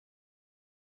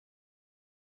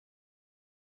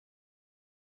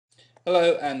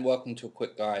Hello and welcome to a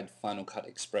quick guide Final Cut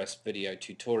Express video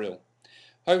tutorial.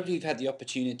 Hopefully you've had the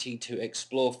opportunity to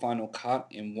explore Final Cut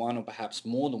in one or perhaps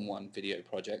more than one video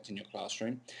project in your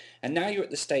classroom, and now you're at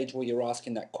the stage where you're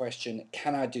asking that question,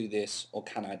 can I do this or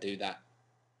can I do that?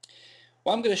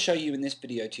 What I'm going to show you in this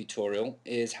video tutorial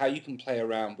is how you can play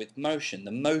around with motion,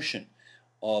 the motion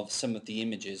of some of the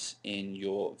images in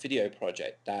your video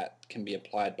project that can be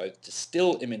applied both to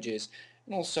still images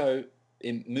and also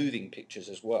in moving pictures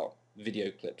as well,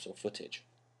 video clips or footage.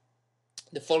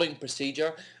 The following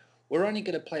procedure, we're only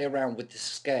going to play around with the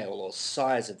scale or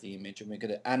size of the image and we're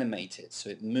going to animate it so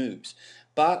it moves.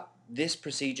 But this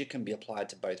procedure can be applied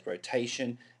to both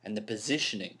rotation and the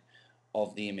positioning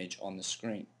of the image on the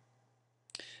screen.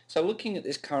 So looking at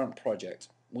this current project,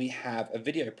 we have a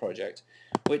video project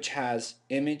which has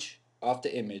image after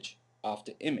image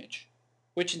after image,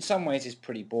 which in some ways is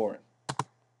pretty boring.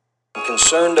 I'm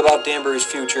concerned about Danbury's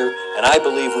future, and I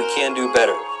believe we can do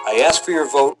better. I ask for your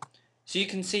vote. So you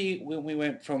can see when we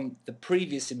went from the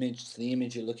previous image to the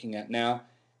image you're looking at now,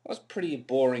 that was pretty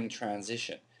boring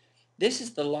transition. This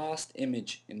is the last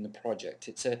image in the project.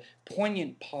 It's a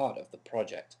poignant part of the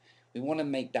project. We want to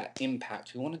make that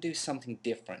impact. We want to do something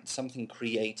different, something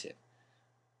creative.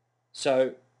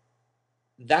 So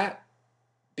that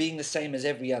being the same as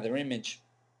every other image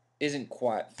isn't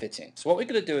quite fitting. So what we're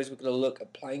going to do is we're going to look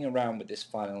at playing around with this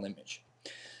final image.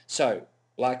 So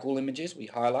like all images, we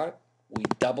highlight, we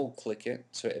double click it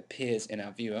so it appears in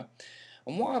our viewer.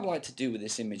 And what I'd like to do with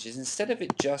this image is instead of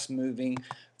it just moving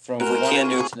from one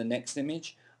image to the next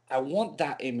image, I want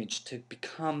that image to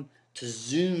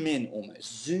zoom in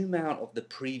almost, zoom out of the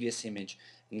previous image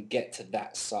and get to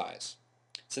that size.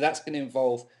 So that's going to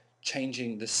involve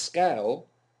changing the scale,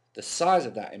 the size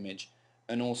of that image,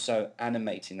 and also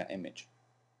animating that image.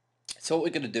 So what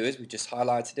we're going to do is we've just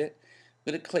highlighted it.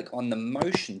 We're going to click on the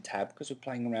motion tab because we're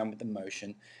playing around with the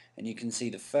motion, and you can see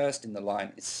the first in the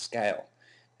line is scale.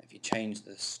 If you change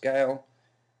the scale,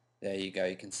 there you go,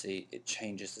 you can see it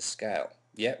changes the scale.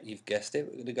 Yep, you've guessed it,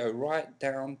 we're going to go right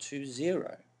down to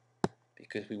 0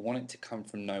 because we want it to come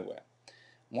from nowhere.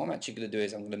 And what I'm actually going to do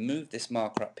is I'm going to move this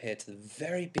marker up here to the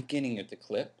very beginning of the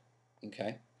clip,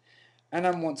 okay, and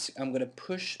I'm going to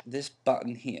push this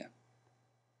button here.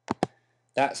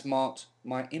 That's marked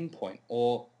my in point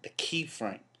or the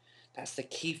keyframe. That's the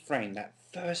keyframe. That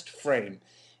first frame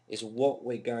is what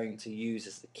we're going to use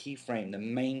as the keyframe, the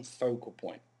main focal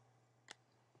point.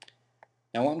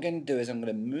 Now what I'm going to do is I'm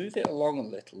going to move it along a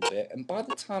little bit, and by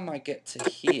the time I get to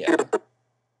here,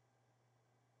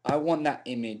 I want that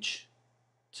image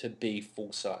to be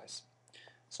full size.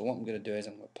 So what I'm going to do is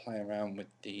I'm going to play around with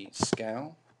the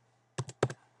scale.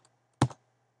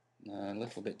 A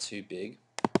little bit too big.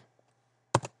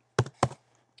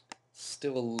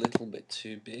 Still a little bit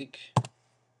too big.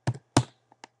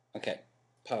 Okay,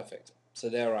 perfect. So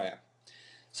there I am.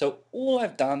 So all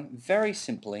I've done very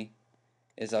simply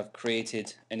is I've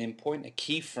created an endpoint, a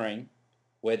keyframe,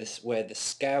 where the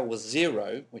scale was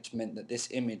 0, which meant that this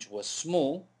image was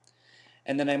small,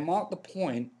 and then I mark the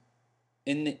point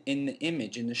in the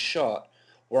image, in the shot,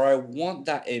 where I want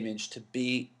that image to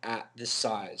be at the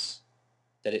size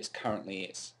that it currently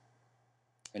is.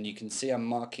 And you can see I'm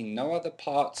marking no other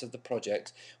parts of the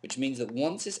project, which means that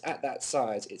once it's at that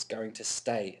size, it's going to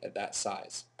stay at that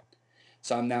size.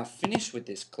 So I'm now finished with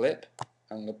this clip.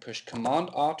 I'm going to push Command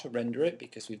R to render it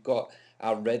because we've got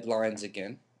our red lines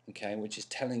again, okay, which is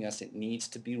telling us it needs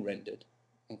to be rendered,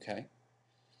 okay.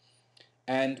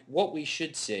 And what we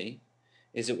should see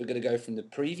is that we're going to go from the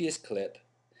previous clip,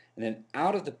 and then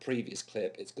out of the previous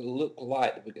clip, it's going to look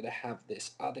like we're going to have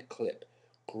this other clip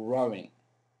growing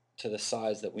to the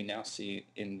size that we now see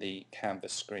in the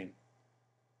canvas screen.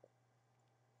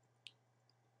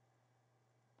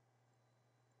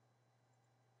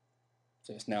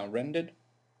 So it's now rendered,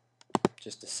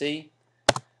 just to see.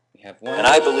 We have one. And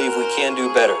I believe we can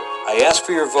do better. I ask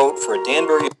for your vote for a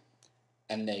Danbury.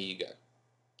 And there you go.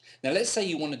 Now let's say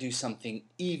you want to do something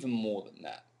even more than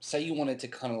that. Say you wanted to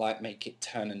kind of like make it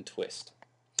turn and twist.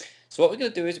 So what we're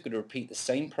going to do is we're going to repeat the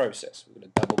same process. We're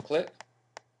going to double click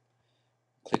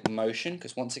motion,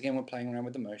 because once again we're playing around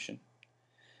with the motion.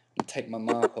 I'm going to take my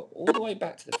marker all the way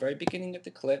back to the very beginning of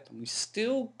the clip, and we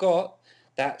still got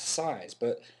that size.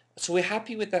 So we're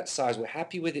happy with that size. We're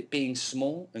happy with it being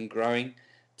small and growing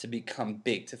to become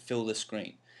big, to fill the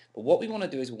screen. But what we want to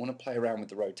do is we want to play around with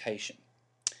the rotation.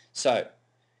 So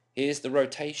here's the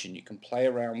rotation. You can play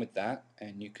around with that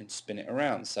and you can spin it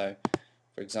around. So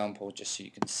for example, just so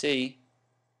you can see,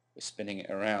 we're spinning it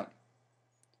around.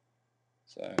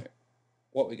 So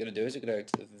what we're going to do is we're going to go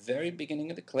to the very beginning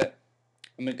of the clip,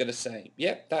 And we're going to say,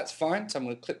 yep, that's fine. So I'm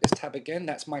going to click this tab again.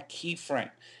 That's my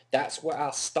keyframe. That's where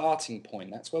our starting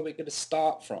point. That's where we're going to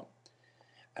start from.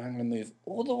 And I'm going to move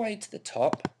all the way to the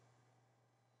top.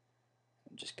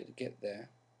 I'm just going to get there.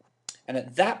 And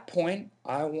at that point,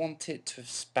 I want it to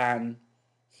span,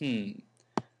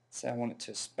 so I want it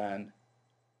to span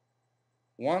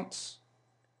once,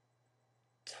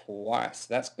 twice.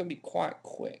 That's going to be quite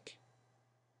quick.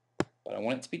 But I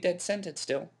want it to be dead centered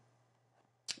still.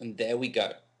 And there we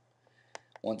go.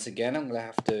 Once again, I'm going to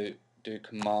have to do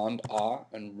Command R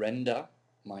and render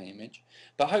my image.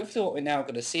 But hopefully what we're now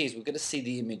going to see is we're going to see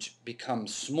the image become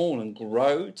small and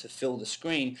grow to fill the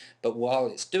screen. But while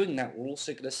it's doing that, we're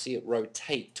also going to see it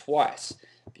rotate twice,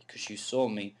 because you saw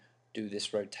me do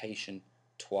this rotation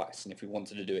twice. And if we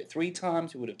wanted to do it 3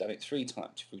 times, we would have done it 3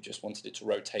 times. If we just wanted it to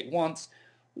rotate once,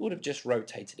 we would have just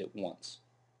rotated it once.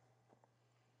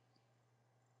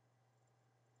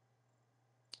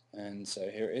 And so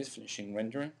here it is, finishing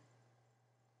rendering.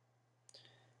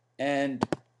 And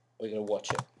we're going to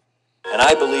watch it. And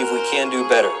I believe we can do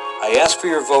better. I ask for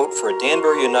your vote for a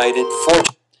Danbury United 4.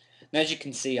 And as you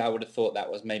can see, I would have thought that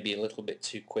was maybe a little bit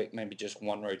too quick. Maybe just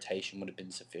 1 rotation would have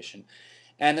been sufficient.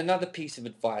 And another piece of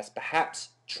advice, perhaps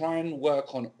try and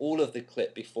work on all of the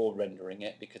clip before rendering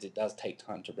it, because it does take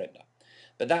time to render.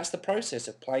 But that's the process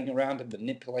of playing around and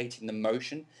manipulating the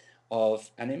motion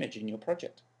of an image in your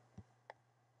project.